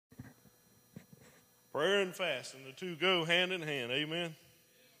Prayer and fasting, the two go hand in hand. Amen.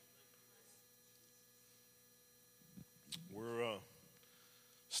 We're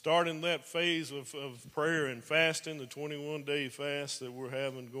starting that phase of prayer and fasting, the 21-day fast that we're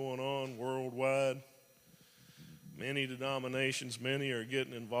having going on worldwide. Many denominations, many are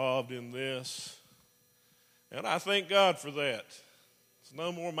getting involved in this. And I thank God for that. It's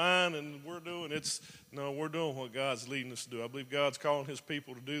no more mine and we're doing we're doing what God's leading us to do. I believe God's calling his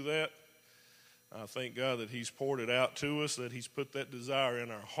people to do that. I thank God that he's poured it out to us, that he's put that desire in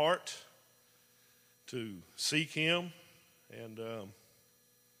our heart to seek him. And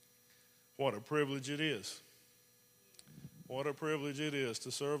what a privilege it is. What a privilege it is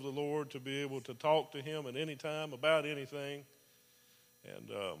to serve the Lord, to be able to talk to him at any time about anything.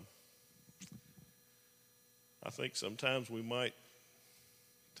 And I think sometimes we might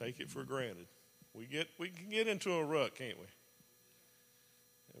take it for granted. We can get into a rut, can't we?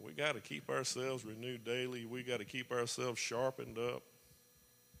 And we got to keep ourselves renewed daily. We got to keep ourselves sharpened up.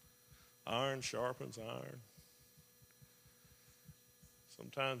 Iron sharpens iron.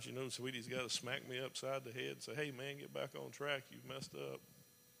 Sometimes, sweetie's got to smack me upside the head and say, hey, man, get back on track. You've messed up.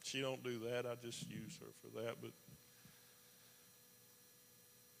 She don't do that. I just use her for that. But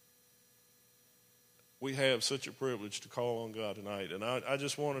we have such a privilege to call on God tonight. And I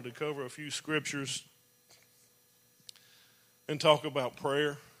just wanted to cover a few scriptures and talk about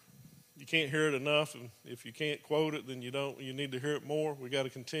prayer. You can't hear it enough, and if you can't quote it, then you need to hear it more. We got to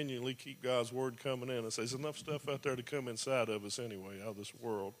continually keep God's word coming in. And there's enough stuff out there to come inside of us anyway, out of this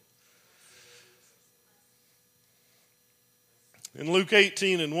world. In Luke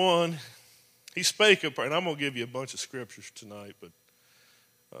 18:1, he spake a prayer, and I'm going to give you a bunch of scriptures tonight, but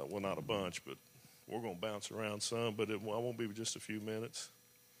not a bunch, but we're going to bounce around some, but I won't be just a few minutes.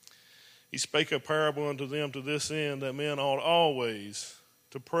 He spake a parable unto them to this end, that men ought always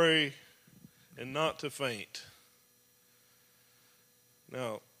to pray and not to faint.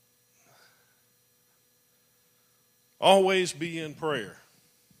 Now, always be in prayer.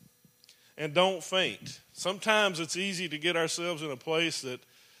 And don't faint. Sometimes it's easy to get ourselves in a place that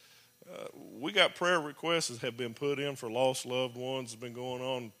we got prayer requests that have been put in for lost loved ones. It's been going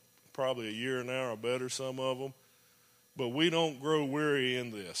on probably a year now or better, some of them. But we don't grow weary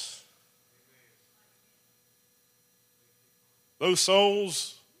in this. Those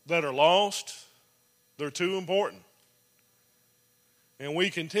souls that are lost, they're too important. And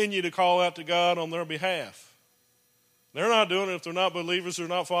we continue to call out to God on their behalf. They're not doing it if they're not believers, they're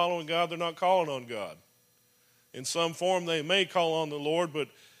not following God, they're not calling on God. In some form they may call on the Lord, but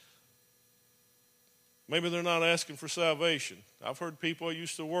maybe they're not asking for salvation. I've heard people I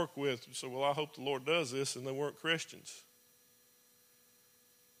used to work with say, well, I hope the Lord does this, and they weren't Christians.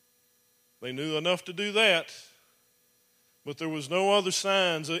 They knew enough to do that, but there was no other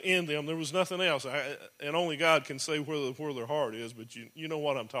signs in them. There was nothing else. And only God can say where their heart is, but you know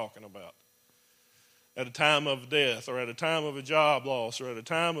what I'm talking about. At a time of death, or at a time of a job loss, or at a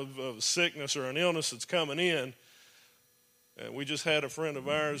time of sickness or an illness that's coming in. And we just had a friend of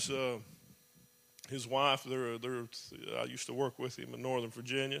ours, his wife, I used to work with him in Northern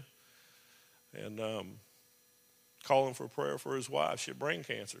Virginia, and calling for prayer for his wife. She had brain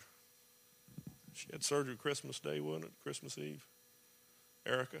cancer. She had surgery Christmas Day, wasn't it? Christmas Eve.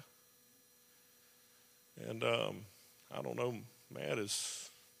 Erica. And I don't know, Matt is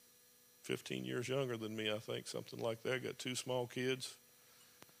 15 years younger than me, I think, something like that. Got 2 small kids.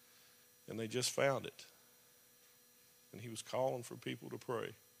 And they just found it. And he was calling for people to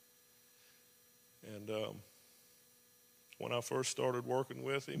pray. And when I first started working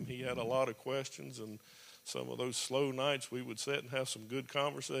with him, he had a lot of questions. And some of those slow nights, we would sit and have some good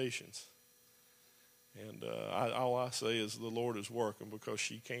conversations. And all I say is the Lord is working, because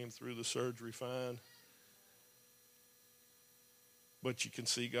she came through the surgery fine. But you can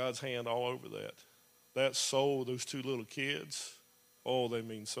see God's hand all over that. That soul, those 2 little kids, they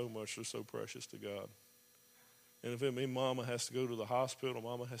mean so much. They're so precious to God. And if it means mama has to go to the hospital,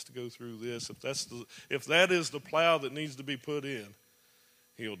 mama has to go through this, if that is the plow that needs to be put in,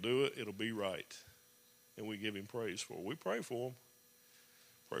 he'll do it. It'll be right. And we give him praise for it. We pray for them.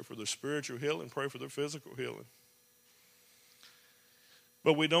 Pray for their spiritual healing. Pray for their physical healing.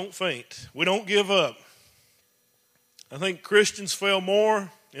 But we don't faint. We don't give up. I think Christians fail more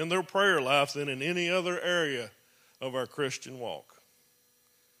in their prayer life than in any other area of our Christian walk.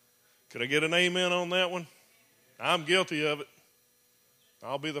 Could I get an amen on that one? I'm guilty of it.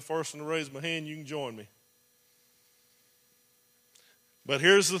 I'll be the first one to raise my hand. You can join me. But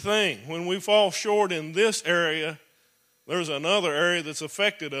here's the thing. When we fall short in this area, there's another area that's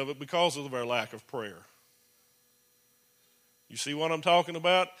affected of it because of our lack of prayer. You see what I'm talking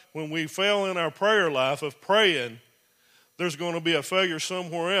about? When we fail in our prayer life of praying, there's going to be a failure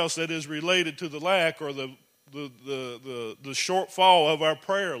somewhere else that is related to the lack or the shortfall of our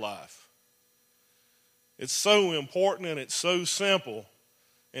prayer life. It's so important and it's so simple.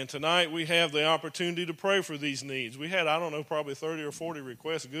 And tonight we have the opportunity to pray for these needs. We had, probably 30 or 40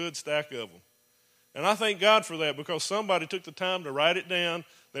 requests, a good stack of them. And I thank God for that because somebody took the time to write it down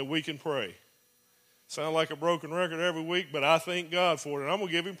that we can pray. Sound like a broken record every week, but I thank God for it, and I'm going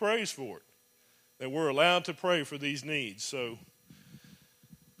to give him praise for it, that we're allowed to pray for these needs. So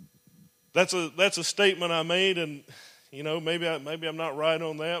that's a statement I made, and maybe I'm not right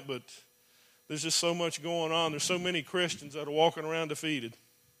on that, but there's just so much going on. There's so many Christians that are walking around defeated,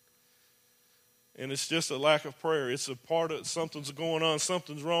 and it's just a lack of prayer. It's a part of something's going on,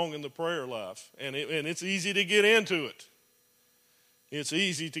 something's wrong in the prayer life, and it's easy to get into it. It's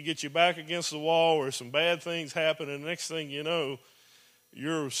easy to get you back against the wall or some bad things happen, and the next thing you know,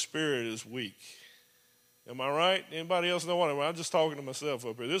 your spirit is weak. Am I right? Anybody else know what I'm just talking to myself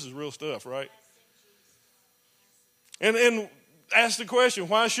up here. This is real stuff, right? And ask the question,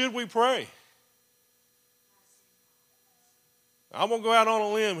 why should we pray? I'm going to go out on a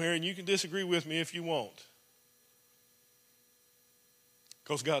limb here, and you can disagree with me if you want.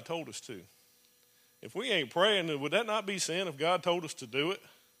 Because God told us to. If we ain't praying, then would that not be sin if God told us to do it?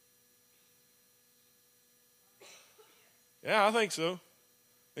 Yeah, I think so.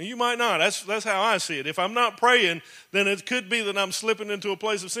 And you might not. That's how I see it. If I'm not praying, then it could be that I'm slipping into a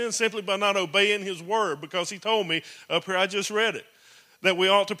place of sin simply by not obeying his word, because he told me up here, I just read it, that we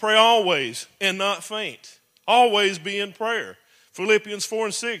ought to pray always and not faint. Always be in prayer. Philippians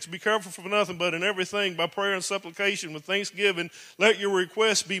 4:6, be careful for nothing, but in everything by prayer and supplication with thanksgiving, let your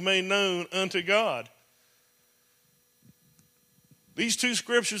requests be made known unto God. These two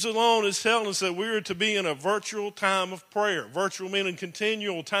scriptures alone is telling us that we are to be in a virtual time of prayer. Virtual meaning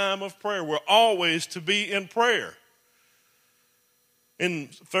continual time of prayer. We're always to be in prayer. In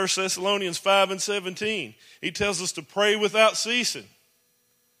 1 Thessalonians 5:17, he tells us to pray without ceasing.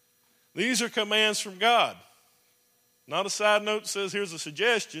 These are commands from God. Not a side note that says here's a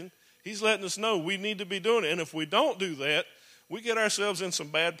suggestion. He's letting us know we need to be doing it. And if we don't do that, we get ourselves in some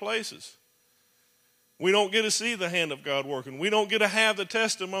bad places. We don't get to see the hand of God working. We don't get to have the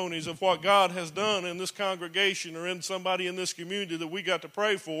testimonies of what God has done in this congregation or in somebody in this community that we got to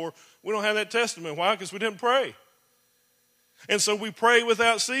pray for. We don't have that testimony. Why? Because we didn't pray. And so we pray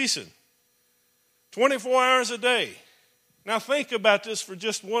without ceasing. 24 hours a day. Now think about this for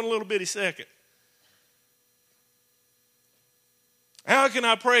just one little bitty second. How can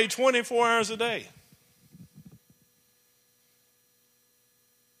I pray 24 hours a day?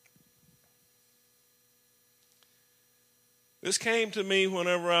 This came to me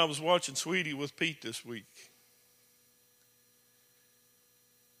whenever I was watching Sweetie with Pete this week.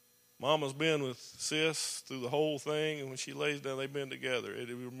 Mama's been with Sis through the whole thing, and when she lays down, they've been together. It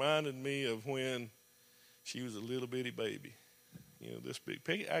reminded me of when she was a little bitty baby. This big.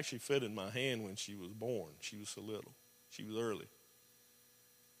 Pete actually fit in my hand when she was born. She was so little. She was early.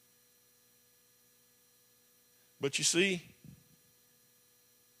 But you see,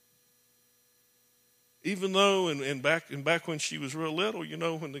 even though, and back when she was real little,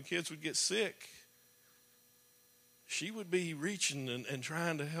 when the kids would get sick, she would be reaching and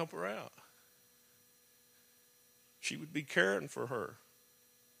trying to help her out. She would be caring for her.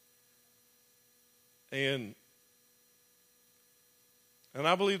 And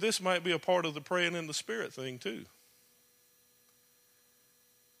I believe this might be a part of the praying in the Spirit thing too.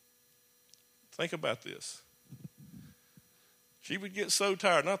 Think about this. She would get so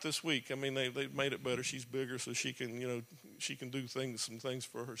tired. Not this week. I mean, they made it better. She's bigger, so she can, she can do some things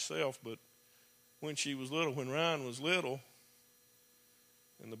for herself. But when she was little, when Ryan was little,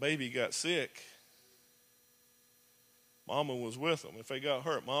 and the baby got sick, Mama was with them. If they got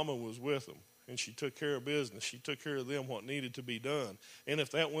hurt, Mama was with them, and she took care of business. She took care of them, what needed to be done. And if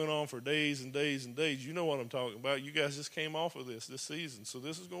that went on for days and days and days, you know what I'm talking about. You guys just came off of this season, so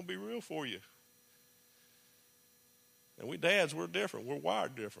this is going to be real for you. And we dads, we're different. We're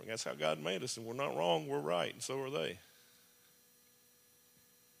wired different. That's how God made us, and we're not wrong. We're right, and so are they.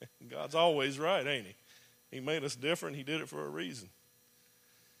 God's always right, ain't he? He made us different. He did it for a reason.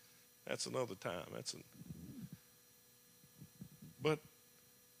 That's another time. But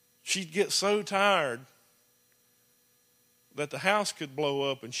she'd get so tired that the house could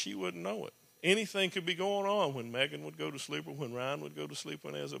blow up and she wouldn't know it. Anything could be going on when Megan would go to sleep or when Ryan would go to sleep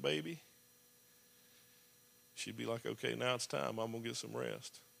when he was a baby. She'd be like, okay, now it's time. I'm going to get some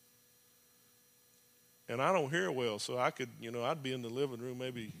rest. And I don't hear well, so I could, I'd be in the living room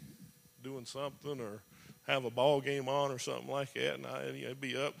maybe doing something or have a ball game on or something like that, and I'd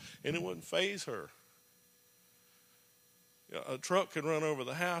be up, and it wouldn't faze her. A truck could run over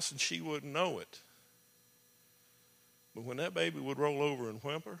the house, and she wouldn't know it. But when that baby would roll over and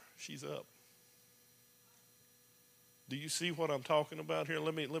whimper, she's up. Do you see what I'm talking about here?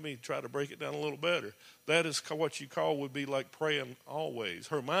 Let me try to break it down a little better. That is what you call would be like praying always.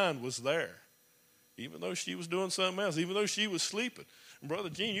 Her mind was there, even though she was doing something else, even though she was sleeping. And Brother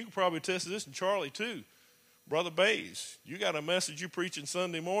Gene, you could probably test this, and Charlie too. Brother Bays, you got a message you preaching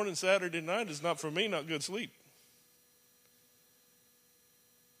Sunday morning, Saturday night. It's not for me, not good sleep.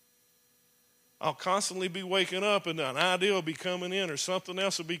 I'll constantly be waking up, and an idea will be coming in, or something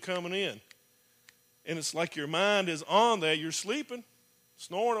else will be coming in. And it's like your mind is on that. You're sleeping,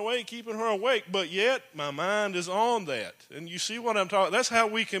 snoring away, keeping her awake, but yet my mind is on that. And you see what I'm talking? That's how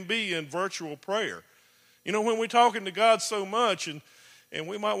we can be in virtual prayer. You know, when we're talking to God so much, and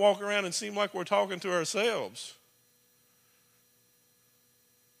we might walk around and seem like we're talking to ourselves.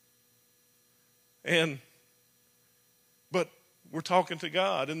 But we're talking to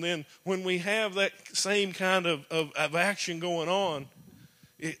God. And then when we have that same kind of action going on,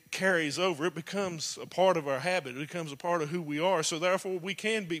 it carries over. It becomes a part of our habit. It becomes a part of who we are. So therefore, we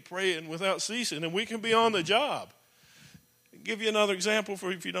can be praying without ceasing, and we can be on the job. I'll give you another example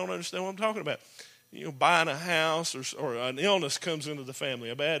for if you don't understand what I'm talking about. You know, buying a house or an illness comes into the family,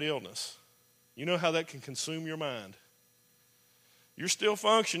 a bad illness. You know how that can consume your mind. You're still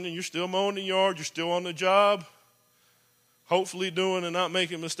functioning. You're still mowing the yard. You're still on the job. Hopefully doing and not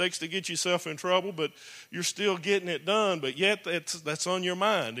making mistakes to get yourself in trouble, but you're still getting it done, but yet that's on your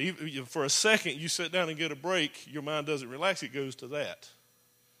mind. Even for a second, you sit down and get a break, your mind doesn't relax, it goes to that.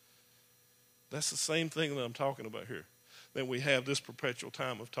 That's the same thing that I'm talking about here. Then we have this perpetual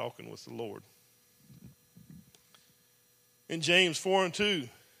time of talking with the Lord. In James 4:2,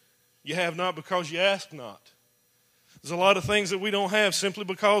 you have not because you ask not. There's a lot of things that we don't have simply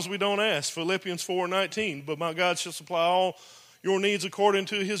because we don't ask. Philippians 4:19, but my God shall supply all your needs according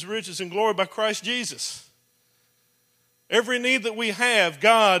to his riches and glory by Christ Jesus. Every need that we have,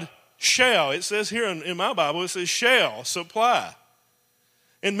 God shall. It says here in my Bible, it says shall supply.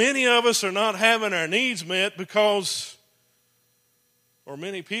 And many of us are not having our needs met because, or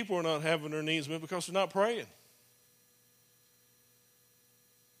many people are not having their needs met because they're not praying.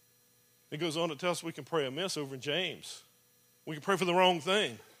 It goes on to tell us we can pray amiss over in James. We can pray for the wrong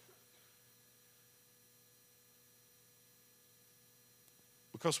thing.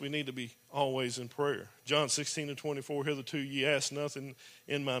 Because we need to be always in prayer. John 16:24, hitherto ye ask nothing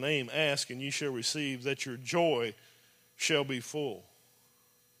in my name. Ask and ye shall receive, that your joy shall be full.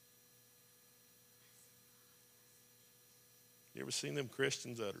 You ever seen them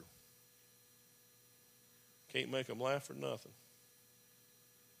Christians that can't make them laugh or nothing?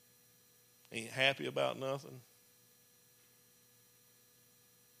 Ain't happy about nothing.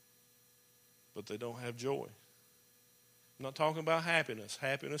 But they don't have joy. I'm not talking about happiness.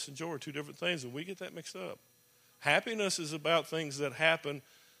 Happiness and joy are two different things, and we get that mixed up. Happiness is about things that happen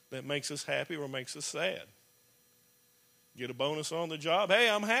that makes us happy or makes us sad. Get a bonus on the job, hey,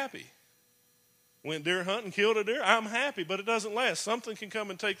 I'm happy. Went deer hunting, killed a deer, I'm happy, but it doesn't last. Something can come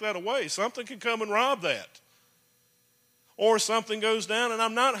and take that away. Something can come and rob that. Or something goes down and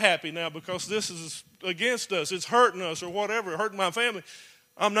I'm not happy now because this is against us. It's hurting us or whatever, hurting my family.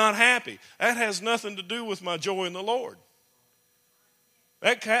 I'm not happy. That has nothing to do with my joy in the Lord.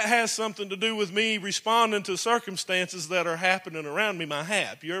 That has something to do with me responding to circumstances that are happening around me. My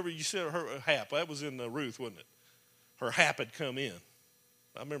hap. You said her hap. That was in Ruth, wasn't it? Her hap had come in.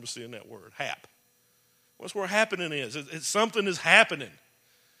 I remember seeing that word, hap. What's where happening is? It's something is happening.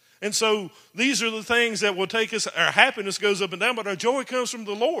 And so these are the things that will take us, our happiness goes up and down, but our joy comes from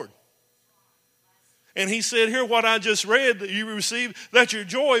the Lord. And he said here, what I just read, that you receive, that your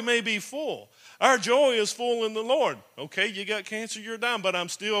joy may be full. Our joy is full in the Lord. Okay, you got cancer, you're dying, but I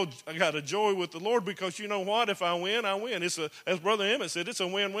got a joy with the Lord because you know what? If I win, I win. As Brother Emmett said, it's a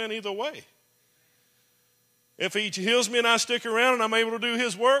win-win either way. If he heals me and I stick around and I'm able to do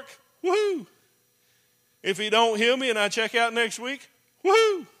his work, woohoo. If he don't heal me and I check out next week,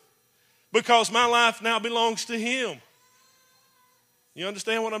 woohoo. Because my life now belongs to him. You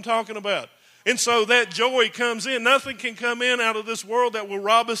understand what I'm talking about? And so that joy comes in. Nothing can come in out of this world that will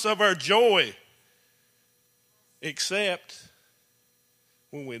rob us of our joy. Except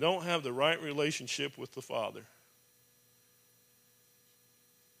when we don't have the right relationship with the Father.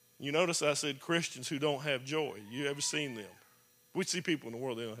 You notice I said Christians who don't have joy. You ever seen them? We see people in the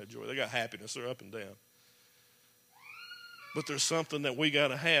world, they don't have joy. They got happiness. They're up and down. But there's something that we got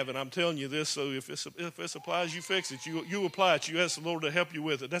to have, and I'm telling you this, so if it applies, you fix it. You apply it. You ask the Lord to help you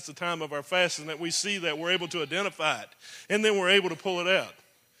with it. That's the time of our fasting that we see that. We're able to identify it, and then we're able to pull it out.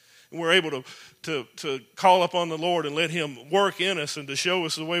 And we're able to call upon the Lord and let him work in us and to show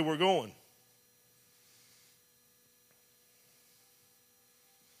us the way we're going.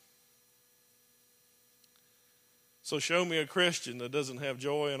 So show me a Christian that doesn't have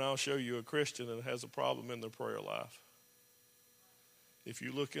joy, and I'll show you a Christian that has a problem in their prayer life. If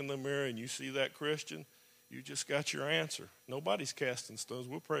you look in the mirror and you see that Christian, you just got your answer. Nobody's casting stones.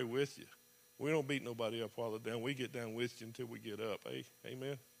 We'll pray with you. We don't beat nobody up while they're down. We get down with you until we get up. Hey,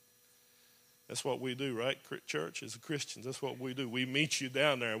 amen? That's what we do, right? Church, as Christians, that's what we do. We meet you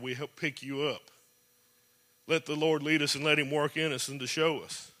down there and we help pick you up. Let the Lord lead us and let him work in us and to show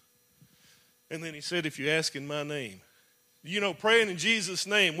us. And then he said, if you ask in my name. You know, praying in Jesus'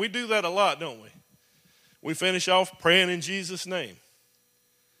 name, we do that a lot, don't we? We finish off praying in Jesus' name.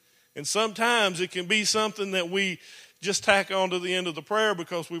 And sometimes it can be something that we just tack on to the end of the prayer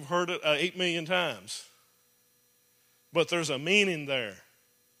because we've heard it 8 million times. But there's a meaning there.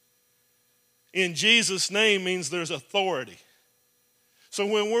 In Jesus' name means there's authority. So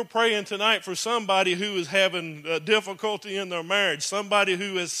when we're praying tonight for somebody who is having difficulty in their marriage, somebody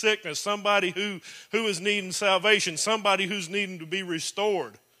who has sickness, somebody who is needing salvation, somebody who's needing to be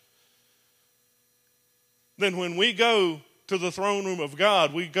restored, then when we go to the throne room of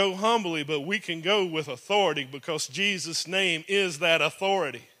God, we go humbly, but we can go with authority because Jesus' name is that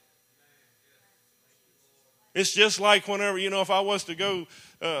authority. It's just like whenever, if I was to go,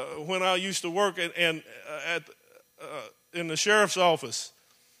 when I used to work in the sheriff's office.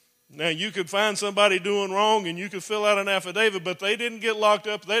 Now, you could find somebody doing wrong and you could fill out an affidavit, but they didn't get locked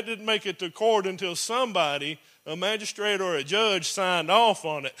up. They didn't make it to court until somebody, a magistrate or a judge, signed off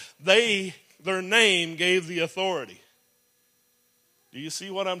on it. Their name gave the authority. Do you see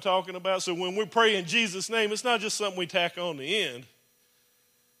what I'm talking about? So when we pray in Jesus' name, it's not just something we tack on the end.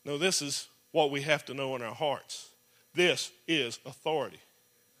 No, this is what we have to know in our hearts. This is authority.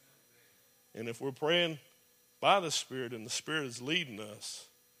 And if we're praying by the Spirit and the Spirit is leading us,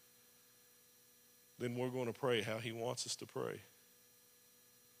 then we're going to pray how he wants us to pray.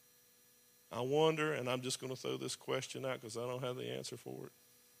 I wonder, and I'm just going to throw this question out because I don't have the answer for it.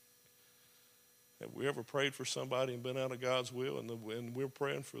 Have we ever prayed for somebody and been out of God's will and we're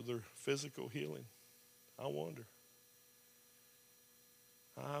praying for their physical healing? I wonder.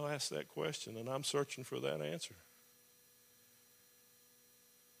 I'll ask that question and I'm searching for that answer.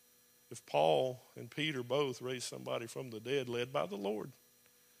 If Paul and Peter both raised somebody from the dead led by the Lord,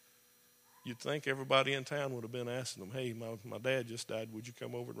 you'd think everybody in town would have been asking them, hey, my dad just died. Would you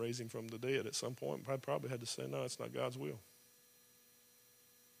come over and raise him from the dead? At some point, I probably had to say, no, it's not God's will.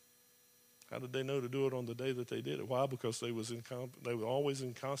 How did they know to do it on the day that they did it? Why? Because they were always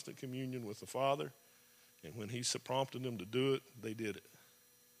in constant communion with the Father. And when he prompted them to do it, they did it.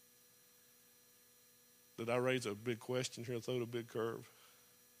 Did I raise a big question here, throw a big curve?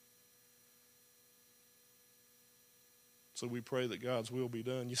 So we pray that God's will be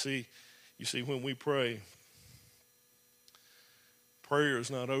done. You see, when we pray, prayer is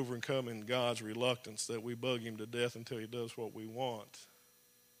not overcoming God's reluctance that we bug him to death until he does what we want.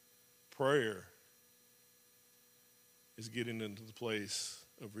 Prayer is getting into the place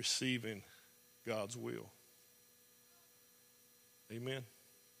of receiving God's will. Amen.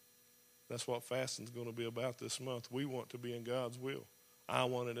 That's what fasting is going to be about this month. We want to be in God's will. I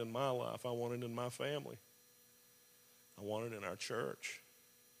want it in my life. I want it in my family. I want it in our church.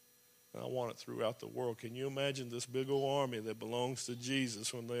 I want it throughout the world. Can you imagine this big old army that belongs to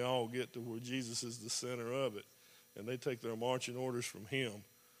Jesus when they all get to where Jesus is the center of it and they take their marching orders from him?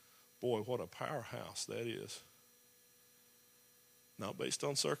 Boy, what a powerhouse that is. Not based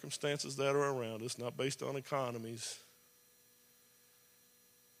on circumstances that are around us, not based on economies.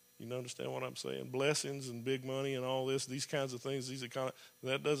 You understand what I'm saying? Blessings and big money and all this, these kinds of things,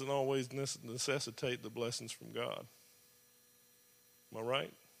 that doesn't always necessitate the blessings from God. Am I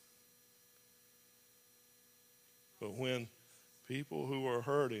right? But when people who are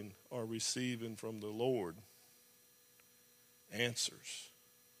hurting are receiving from the Lord answers,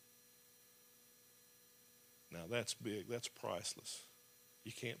 now that's big, that's priceless.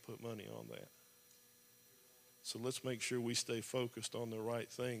 You can't put money on that. So let's make sure we stay focused on the right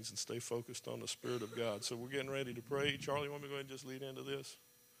things and stay focused on the Spirit of God. So we're getting ready to pray. Charlie, you want me to go ahead and just lead into this?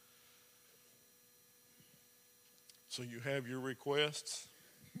 So you have your requests.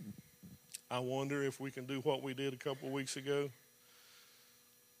 I wonder if we can do what we did a couple of weeks ago.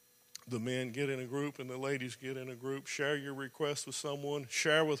 The men get in a group and the ladies get in a group. Share your request with someone.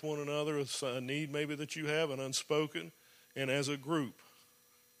 Share with one another a need maybe that you have, an unspoken. and as a group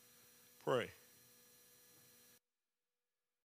pray.